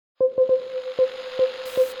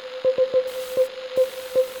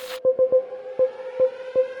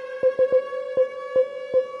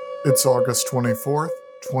It's August 24th,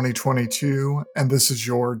 2022, and this is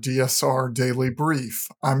your DSR Daily Brief.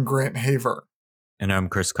 I'm Grant Haver. And I'm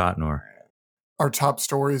Chris Cotnor. Our top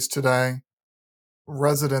stories today.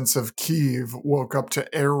 Residents of Kyiv woke up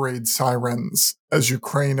to air raid sirens as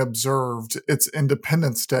Ukraine observed its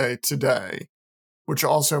Independence Day today, which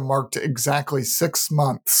also marked exactly 6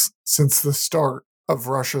 months since the start of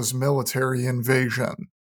Russia's military invasion.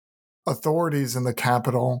 Authorities in the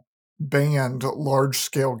capital banned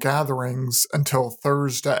large-scale gatherings until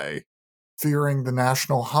Thursday, fearing the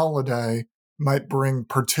national holiday might bring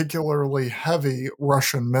particularly heavy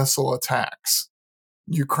Russian missile attacks.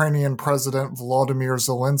 Ukrainian President Volodymyr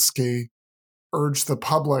Zelensky urged the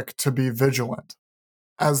public to be vigilant.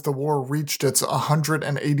 As the war reached its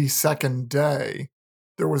 182nd day,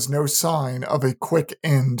 there was no sign of a quick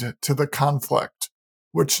end to the conflict,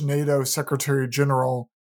 which NATO Secretary General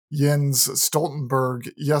Jens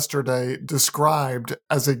Stoltenberg yesterday described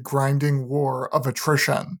as a grinding war of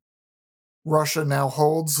attrition. Russia now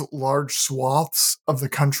holds large swaths of the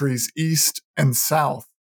country's east and south,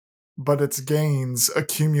 but its gains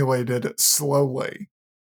accumulated slowly.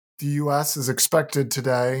 The U.S. is expected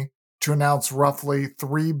today to announce roughly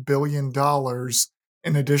 $3 billion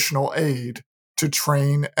in additional aid to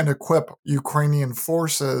train and equip Ukrainian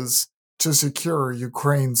forces to secure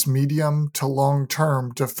Ukraine's medium to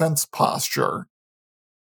long-term defense posture.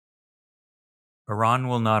 Iran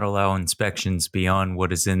will not allow inspections beyond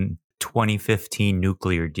what is in 2015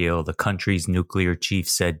 nuclear deal, the country's nuclear chief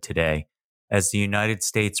said today, as the United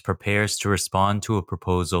States prepares to respond to a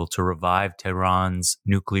proposal to revive Tehran's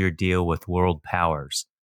nuclear deal with world powers.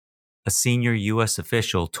 A senior U.S.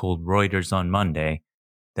 official told Reuters on Monday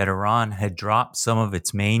that Iran had dropped some of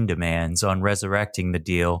its main demands on resurrecting the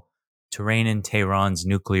deal to rein in Tehran's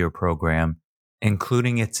nuclear program,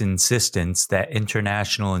 including its insistence that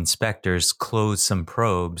international inspectors close some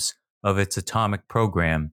probes of its atomic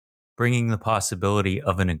program, bringing the possibility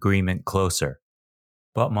of an agreement closer.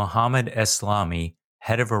 But Mohammad Eslami,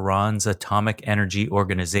 head of Iran's Atomic Energy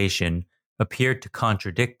Organization, appeared to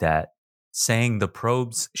contradict that, saying the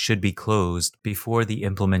probes should be closed before the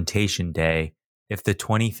implementation day if the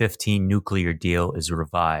 2015 nuclear deal is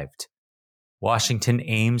revived. Washington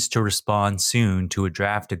aims to respond soon to a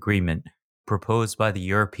draft agreement proposed by the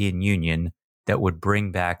European Union that would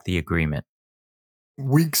bring back the agreement.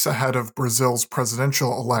 Weeks ahead of Brazil's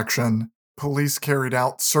presidential election, police carried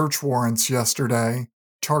out search warrants yesterday,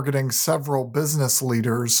 targeting several business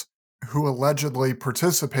leaders who allegedly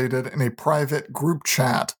participated in a private group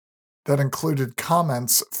chat that included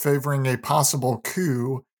comments favoring a possible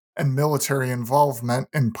coup and military involvement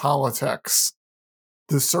in politics.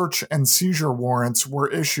 The search and seizure warrants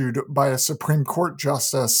were issued by a Supreme Court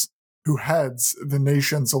justice who heads the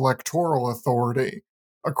nation's electoral authority,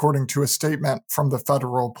 according to a statement from the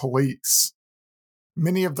federal police.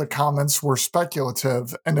 Many of the comments were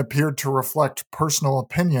speculative and appeared to reflect personal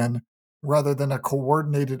opinion rather than a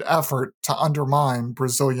coordinated effort to undermine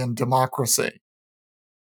Brazilian democracy.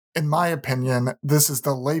 In my opinion, this is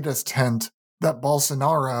the latest hint that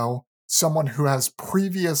Bolsonaro, someone who has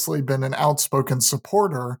previously been an outspoken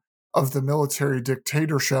supporter of the military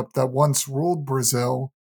dictatorship that once ruled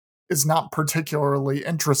Brazil, is not particularly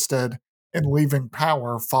interested in leaving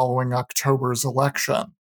power following October's election.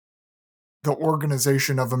 The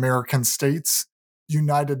Organization of American States,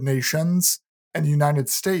 United Nations, and United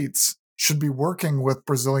States should be working with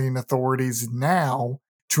Brazilian authorities now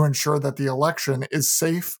to ensure that the election is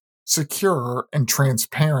safe, secure, and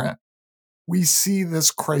transparent. We see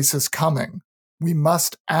this crisis coming. We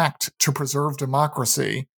must act to preserve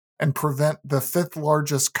democracy and prevent the fifth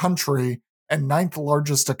largest country and ninth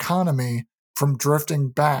largest economy from drifting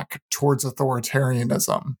back towards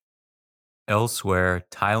authoritarianism. Elsewhere,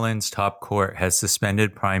 Thailand's top court has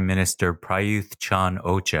suspended Prime Minister Prayuth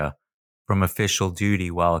Chan-o-cha from official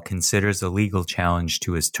duty while it considers a legal challenge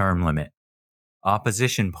to his term limit.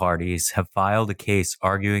 Opposition parties have filed a case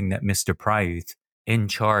arguing that Mr. Prayuth, in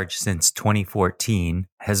charge since 2014,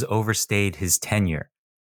 has overstayed his tenure.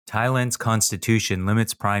 Thailand's constitution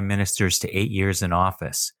limits prime ministers to 8 years in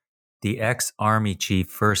office. The ex-army chief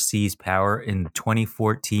first seized power in the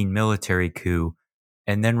 2014 military coup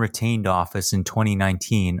and then retained office in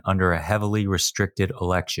 2019 under a heavily restricted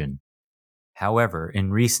election. However,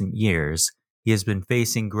 in recent years, he has been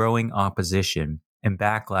facing growing opposition and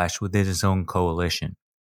backlash within his own coalition.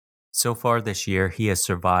 So far this year, he has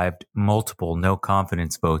survived multiple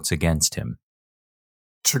no-confidence votes against him.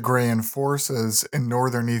 Tigrayan forces in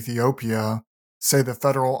northern Ethiopia say the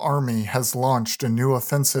federal army has launched a new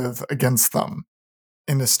offensive against them.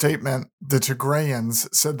 In a statement, the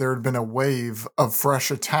Tigrayans said there had been a wave of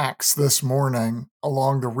fresh attacks this morning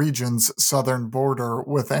along the region's southern border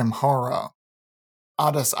with Amhara.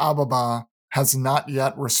 Addis Ababa has not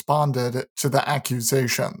yet responded to the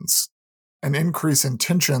accusations. An increase in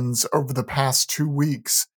tensions over the past 2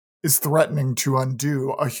 weeks is threatening to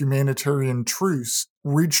undo a humanitarian truce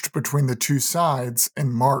reached between the two sides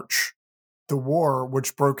in March. The war,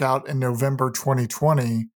 which broke out in November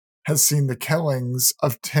 2020, has seen the killings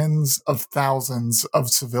of tens of thousands of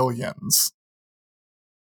civilians.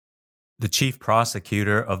 The chief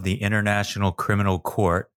prosecutor of the International Criminal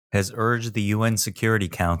Court has urged the UN Security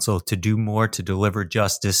Council to do more to deliver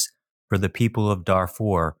justice for the people of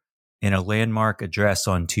Darfur in a landmark address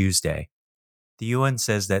on Tuesday. The UN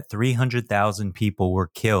says that 300,000 people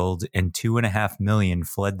were killed and 2.5 million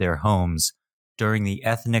fled their homes during the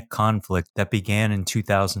ethnic conflict that began in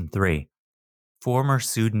 2003. Former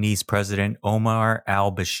Sudanese President Omar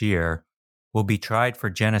al-Bashir will be tried for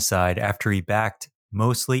genocide after he backed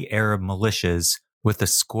mostly Arab militias with a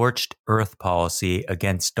scorched earth policy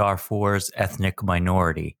against Darfur's ethnic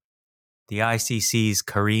minority. The ICC's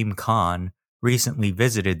Karim Khan recently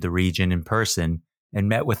visited the region in person and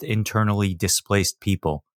met with internally displaced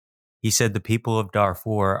people. He said the people of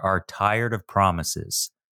Darfur are tired of promises.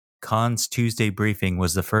 Khan's Tuesday briefing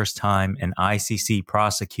was the first time an ICC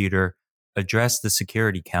prosecutor addressed the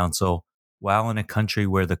Security Council while in a country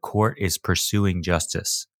where the court is pursuing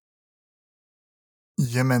justice.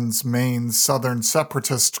 Yemen's main southern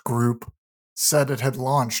separatist group said it had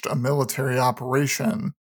launched a military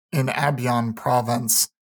operation in Abyan province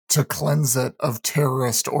to cleanse it of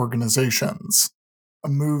terrorist organizations, a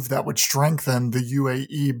move that would strengthen the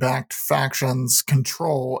UAE-backed faction's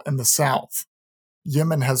control in the south.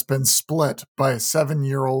 Yemen has been split by a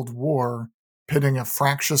 7-year-old war pitting a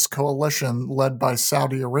fractious coalition led by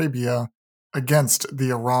Saudi Arabia against the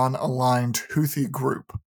Iran-aligned Houthi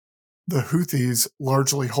group. The Houthis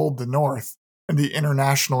largely hold the north, and the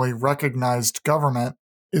internationally recognized government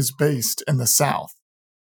is based in the south.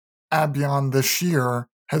 Abyan this year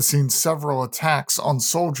has seen several attacks on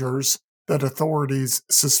soldiers that authorities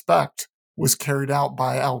suspect was carried out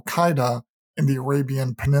by al-Qaeda in the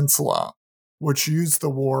Arabian Peninsula, which used the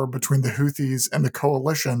war between the Houthis and the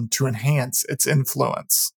coalition to enhance its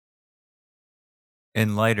influence.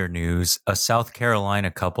 In lighter news, a South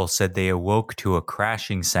Carolina couple said they awoke to a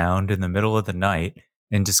crashing sound in the middle of the night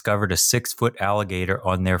and discovered a 6-foot alligator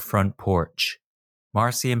on their front porch.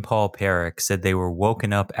 Marcy and Paul Perrick said they were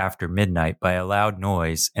woken up after midnight by a loud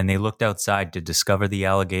noise, and they looked outside to discover the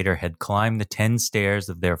alligator had climbed the 10 stairs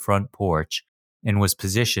of their front porch and was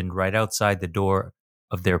positioned right outside the door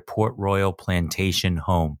of their Port Royal Plantation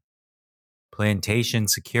home. Plantation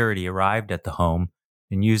security arrived at the home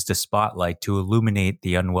and used a spotlight to illuminate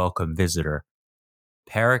the unwelcome visitor.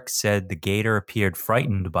 Perrick said the gator appeared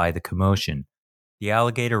frightened by the commotion. The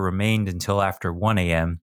alligator remained until after 1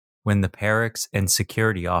 a.m., when the Perricks and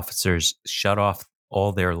security officers shut off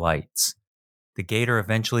all their lights. The gator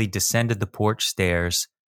eventually descended the porch stairs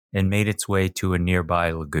and made its way to a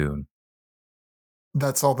nearby lagoon.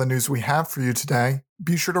 That's all the news we have for you today.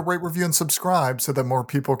 Be sure to rate, review, and subscribe so that more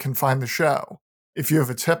people can find the show. If you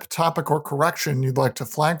have a tip, topic, or correction you'd like to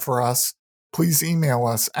flag for us, please email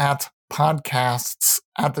us at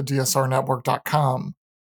podcasts@thedsrnetwork.com.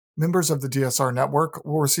 Members of the DSR Network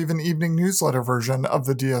will receive an evening newsletter version of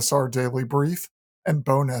the DSR Daily Brief and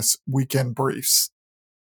bonus weekend briefs.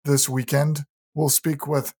 This weekend, we'll speak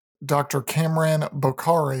with Dr. Kamran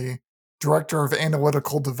Bokhari, Director of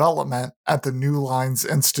Analytical Development at the New Lines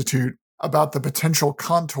Institute, about the potential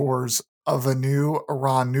contours of a new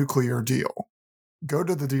Iran nuclear deal. Go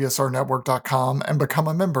to thedsrnetwork.com and become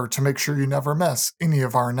a member to make sure you never miss any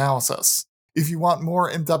of our analysis. If you want more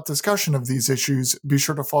in-depth discussion of these issues, be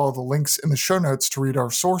sure to follow the links in the show notes to read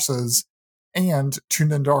our sources and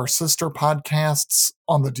tune into our sister podcasts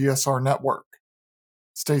on the DSR Network.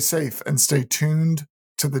 Stay safe and stay tuned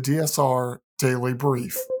to the DSR Daily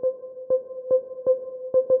Brief.